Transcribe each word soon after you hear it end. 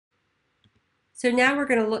So now we're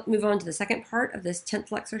going to move on to the second part of this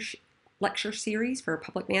 10th lecture series for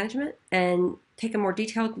public management and take a more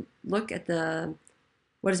detailed look at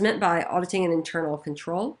what is meant by auditing and internal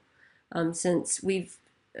control, since we've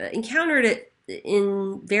encountered it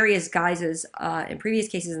in various guises in previous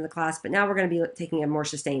cases in the class, but now we're going to be taking a more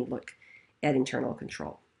sustained look at internal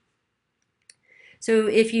control. So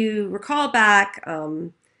if you recall back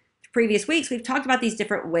to previous weeks, we've talked about these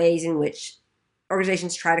different ways in which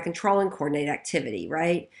organizations try to control and coordinate activity,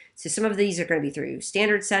 right? So some of these are going to be through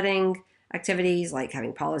standard setting activities like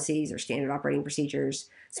having policies or standard operating procedures.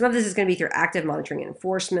 Some of this is going to be through active monitoring and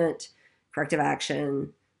enforcement, corrective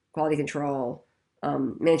action, quality control,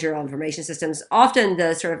 managerial information systems. Often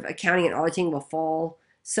the sort of accounting and auditing will fall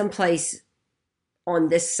someplace on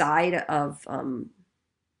this side of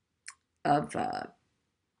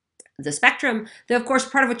the spectrum, though of course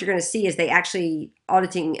part of what you're going to see is they actually,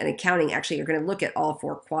 auditing and accounting actually are going to look at all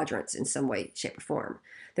four quadrants in some way, shape, or form.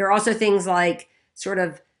 There are also things like sort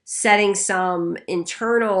of setting some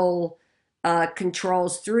internal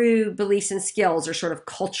controls through beliefs and skills, or sort of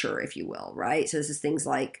culture, if you will, right? So this is things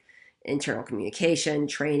like internal communication,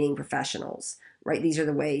 training, professionals, right? These are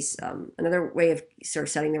the ways, another way of sort of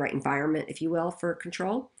setting the right environment, if you will, for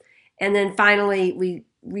control. And then finally,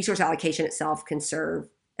 resource allocation itself can serve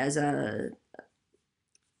as a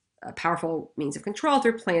powerful means of control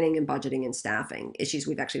through planning and budgeting and staffing, issues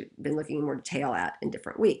we've actually been looking in more detail at in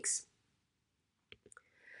different weeks.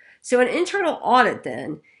 So an internal audit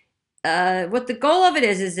then, what the goal of it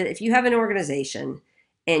is that if you have an organization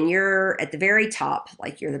and you're at the very top,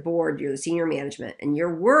 like you're the board, you're the senior management, and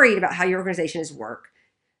you're worried about how your organization is work,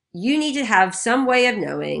 you need to have some way of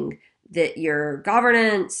knowing that your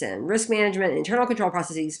governance and risk management and internal control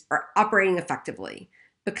processes are operating effectively.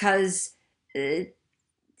 Because you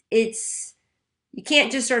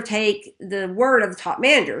can't just sort of take the word of the top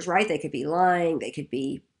managers, right? They could be lying, they could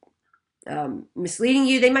be misleading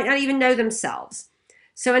you, they might not even know themselves.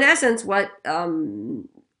 So in essence, what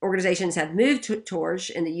organizations have moved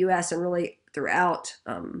towards in the US and really throughout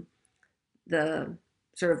the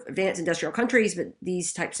sort of advanced industrial countries, but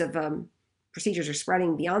these types of procedures are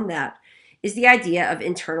spreading beyond that, is the idea of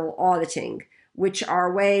internal auditing, which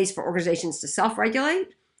are ways for organizations to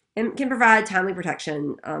self-regulate and can provide timely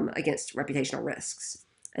protection against reputational risks.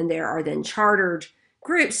 And there are then chartered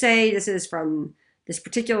groups, say this is from this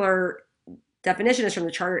particular definition is from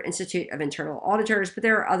the Chartered Institute of Internal Auditors, but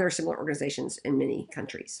there are other similar organizations in many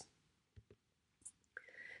countries.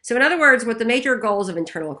 So in other words, what the major goals of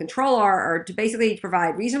internal control are to basically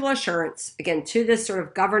provide reasonable assurance, again, to this sort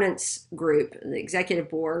of governance group, the executive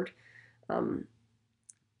board,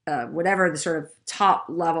 whatever the sort of top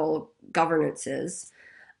level governance is,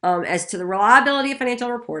 as to the reliability of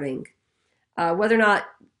financial reporting, whether or not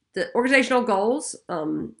the organizational goals,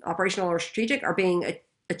 operational or strategic, are being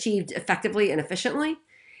achieved effectively and efficiently,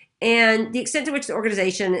 and the extent to which the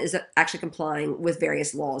organization is actually complying with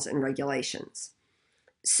various laws and regulations.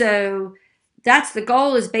 So that's the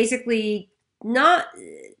goal, is basically not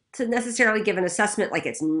to necessarily give an assessment like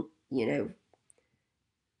it's,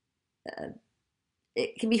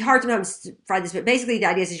 it can be hard sometimes to provide this, but basically the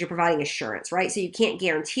idea is you're providing assurance, right? So you can't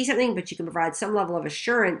guarantee something, but you can provide some level of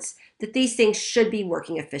assurance that these things should be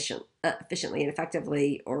working efficiently and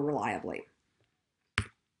effectively or reliably.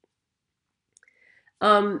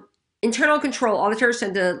 Internal control auditors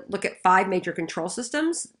tend to look at 5 major control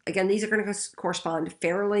systems. Again, these are going to correspond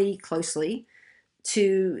fairly closely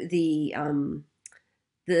to the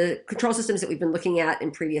control systems that we've been looking at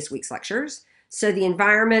in previous week's lectures. So the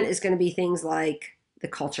environment is going to be things like the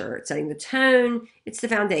culture, it's setting the tone, it's the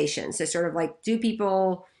foundation. So sort of like, do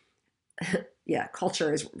people, yeah,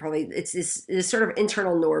 culture is probably, it's this sort of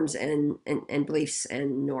internal norms and beliefs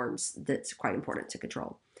and norms that's quite important to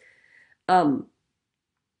control.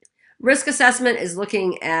 Risk assessment is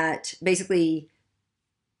looking at basically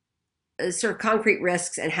sort of concrete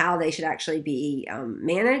risks and how they should actually be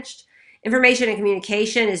managed. Information and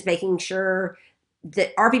communication is making sure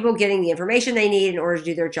that are people getting the information they need in order to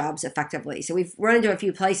do their jobs effectively. So we've run into a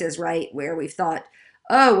few places, right, where we've thought,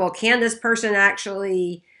 oh, well, can this person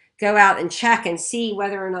actually go out and check and see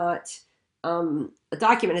whether or not a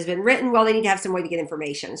document has been written? Well, they need to have some way to get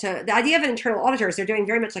information. So the idea of an internal auditor is they're doing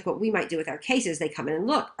very much like what we might do with our cases. They come in and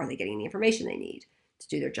look, are they getting the information they need to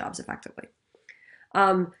do their jobs effectively?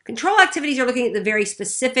 Control activities are looking at the very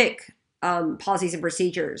specific policies and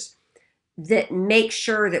procedures that make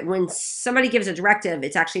sure that when somebody gives a directive,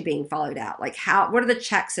 it's actually being followed out. Like what are the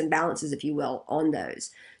checks and balances, if you will, on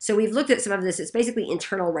those? So we've looked at some of this. It's basically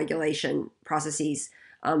internal regulation processes.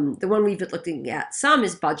 The one we've been looking at some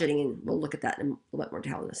is budgeting, and we'll look at that in a little bit more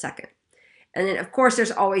detail in a second. And then, of course,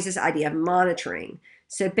 there's always this idea of monitoring.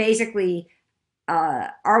 So basically,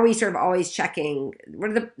 are we sort of always checking what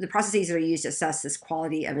are the processes that are used to assess this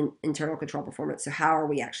quality of internal control performance? So how are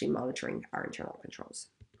we actually monitoring our internal controls?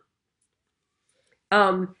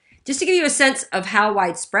 Just to give you a sense of how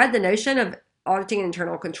widespread the notion of auditing and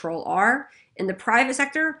internal control are, in the private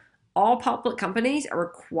sector, all public companies are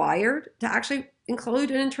required to actually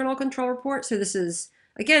include an internal control report. So this is,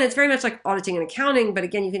 again, it's very much like auditing and accounting, but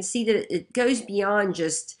again, you can see that it goes beyond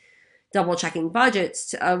just double checking budgets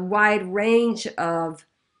to a wide range of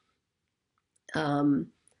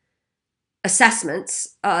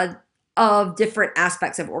assessments of different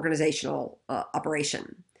aspects of organizational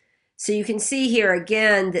operation. So you can see here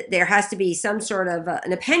again that there has to be some sort of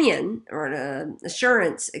an opinion or an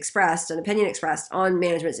assurance expressed, an opinion expressed on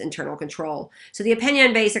management's internal control. So the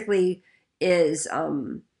opinion basically is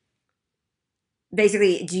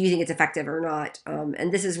basically, do you think it's effective or not?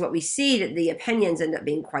 And this is what we see, that the opinions end up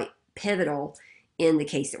being quite pivotal in the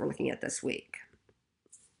case that we're looking at this week.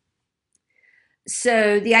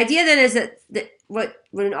 So the idea then is that what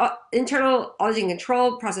an internal auditing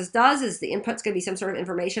control process does is the input's going to be some sort of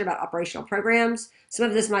information about operational programs. Some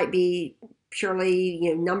of this might be purely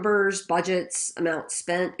numbers, budgets, amounts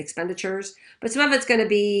spent, expenditures, but some of it's going to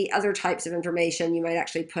be other types of information. You might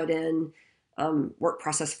actually put in work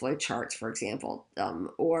process flow charts, for example,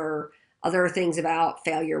 or other things about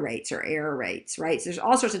failure rates or error rates, right? So there's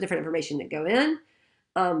all sorts of different information that go in.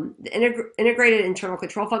 The integrated internal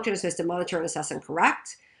control function is supposed to monitor and assess and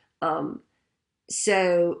correct.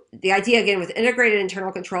 So the idea, again, with integrated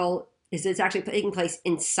internal control is that it's actually taking place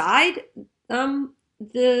inside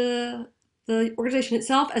the organization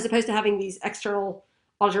itself, as opposed to having these external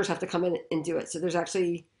auditors have to come in and do it. So there's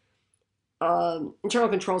actually internal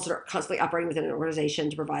controls that are constantly operating within an organization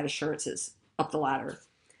to provide assurances up the ladder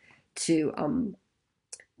to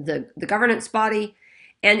the governance body.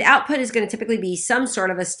 And output is going to typically be some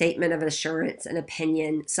sort of a statement of assurance, an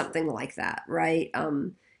opinion, something like that, right?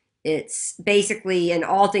 It's basically an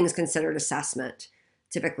all things considered assessment,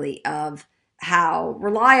 typically, of how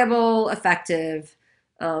reliable, effective,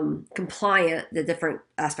 compliant the different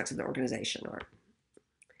aspects of the organization are.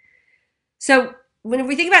 So when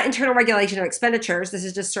we think about internal regulation of expenditures, this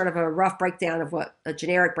is just sort of a rough breakdown of a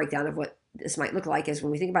generic breakdown of what this might look like is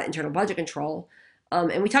when we think about internal budget control.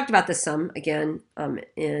 And we talked about this some, again,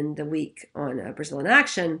 in the week on Brazil in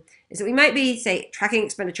Action, is that we might be, say, tracking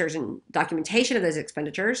expenditures and documentation of those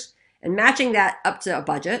expenditures and matching that up to a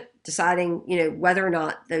budget, deciding, whether or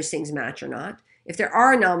not those things match or not. If there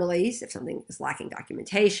are anomalies, if something is lacking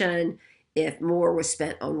documentation, if more was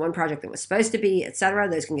spent on one project than was supposed to be, et cetera,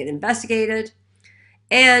 those can get investigated.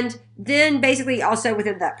 And then basically also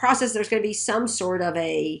within that process, there's going to be some sort of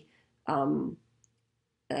a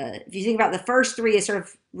if you think about the first three as sort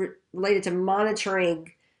of related to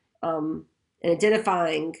monitoring and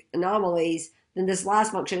identifying anomalies, then this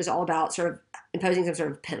last function is all about sort of imposing some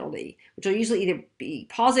sort of penalty, which will usually either be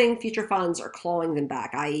pausing future funds or clawing them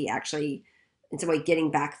back, i.e. actually in some way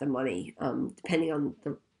getting back the money, depending on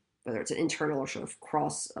whether it's an internal or sort of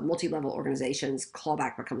cross multi-level organizations,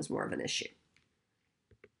 clawback becomes more of an issue.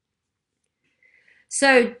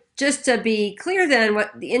 So just to be clear then,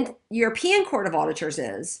 what the European Court of Auditors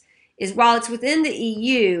is while it's within the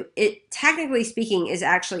EU, it technically speaking is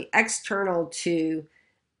actually external to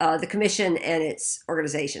the Commission and its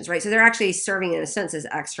organizations, right? So they're actually serving in a sense as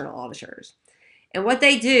external auditors. And what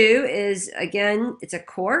they do is, again, it's a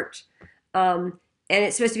court, and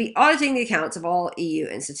it's supposed to be auditing the accounts of all EU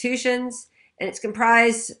institutions, and it's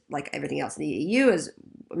comprised, like everything else in the EU, as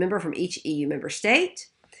a member from each EU member state.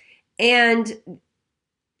 And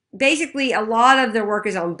basically, a lot of their work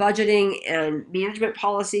is on budgeting and management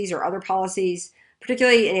policies or other policies,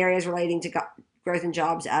 particularly in areas relating to growth and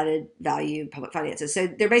jobs, added value, public finances. So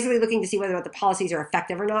they're basically looking to see whether or not the policies are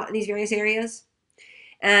effective or not in these various areas.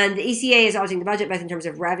 And the ECA is auditing the budget both in terms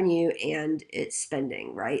of revenue and its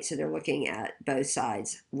spending, right? So they're looking at both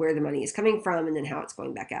sides, where the money is coming from and then how it's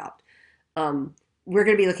going back out. We're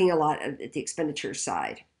going to be looking a lot at the expenditure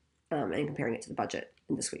side and comparing it to the budget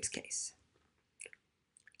in this week's case.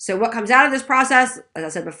 So what comes out of this process, as I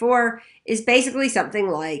said before, is basically something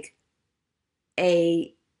like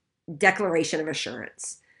a declaration of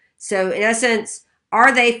assurance. So in essence,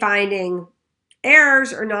 are they finding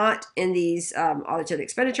errors or not in these audited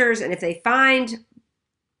expenditures? And if they find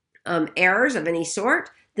errors of any sort,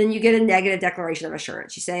 then you get a negative declaration of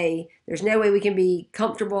assurance. You say, there's no way we can be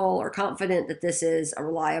comfortable or confident that this is a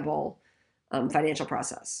reliable financial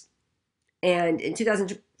process. And in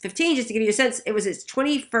 2015, just to give you a sense, it was its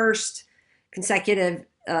 21st consecutive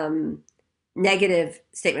negative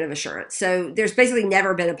statement of assurance. So there's basically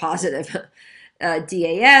never been a positive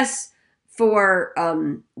DAS for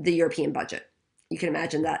the European budget. You can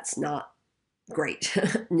imagine that's not great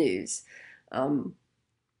news. Um,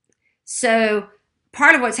 so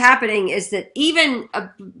part of what's happening is that even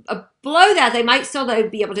below that, they might still though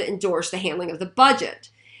be able to endorse the handling of the budget.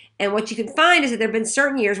 And what you can find is that there have been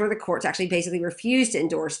certain years where the courts actually basically refused to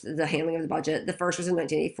endorse the handling of the budget. The first was in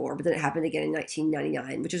 1984, but then it happened again in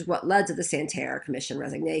 1999, which is what led to the Santerre Commission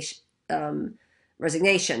resignation,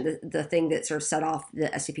 the thing that sort of set off the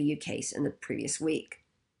SCPU case in the previous week.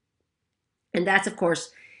 And that's, of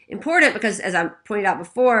course, important because, as I pointed out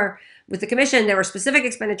before, with the commission, there were specific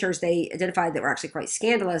expenditures they identified that were actually quite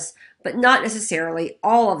scandalous, but not necessarily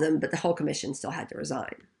all of them, but the whole commission still had to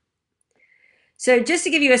resign. So just to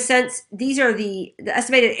give you a sense, these are the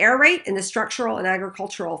estimated error rate in the structural and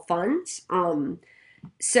agricultural funds.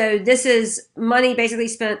 So this is money basically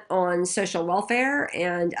spent on social welfare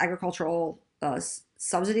and agricultural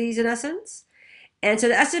subsidies in essence. And so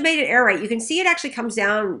the estimated error rate, you can see it actually comes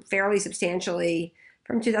down fairly substantially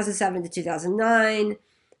from 2007 to 2009.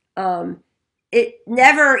 It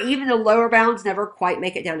never, even the lower bounds never quite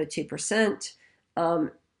make it down to 2%.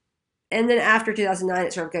 And then after 2009,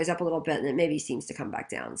 it sort of goes up a little bit and it maybe seems to come back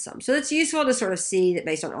down some. So it's useful to sort of see that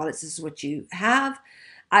based on audits, this is what you have.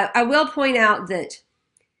 I will point out that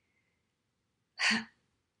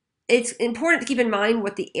it's important to keep in mind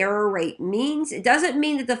what the error rate means. It doesn't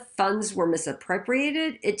mean that the funds were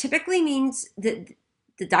misappropriated. It typically means that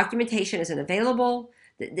the documentation isn't available,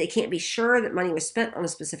 that they can't be sure that money was spent on a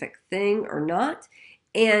specific thing or not.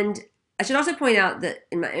 And I should also point out that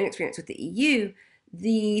in my own experience with the EU,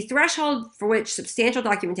 the threshold for which substantial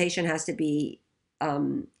documentation has to be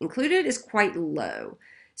included is quite low.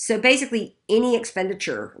 So basically, any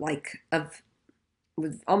expenditure,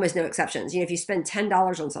 with almost no exceptions, if you spend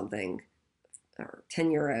 $10 on something, or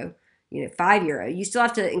 €10, €5, you still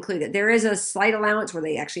have to include it. There is a slight allowance where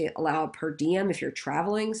they actually allow per diem if you're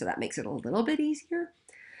traveling, so that makes it a little bit easier.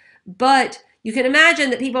 But you can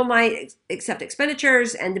imagine that people might accept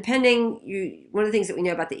expenditures, and one of the things that we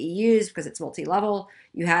know about the EU is because it's multi-level,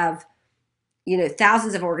 you have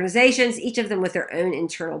thousands of organizations, each of them with their own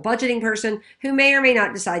internal budgeting person who may or may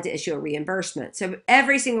not decide to issue a reimbursement. So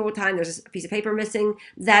every single time there's a piece of paper missing,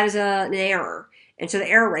 that is an error. And so the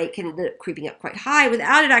error rate can end up creeping up quite high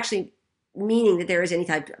without it actually meaning that there is any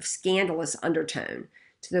type of scandalous undertone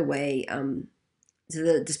to the way, to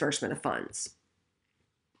the disbursement of funds.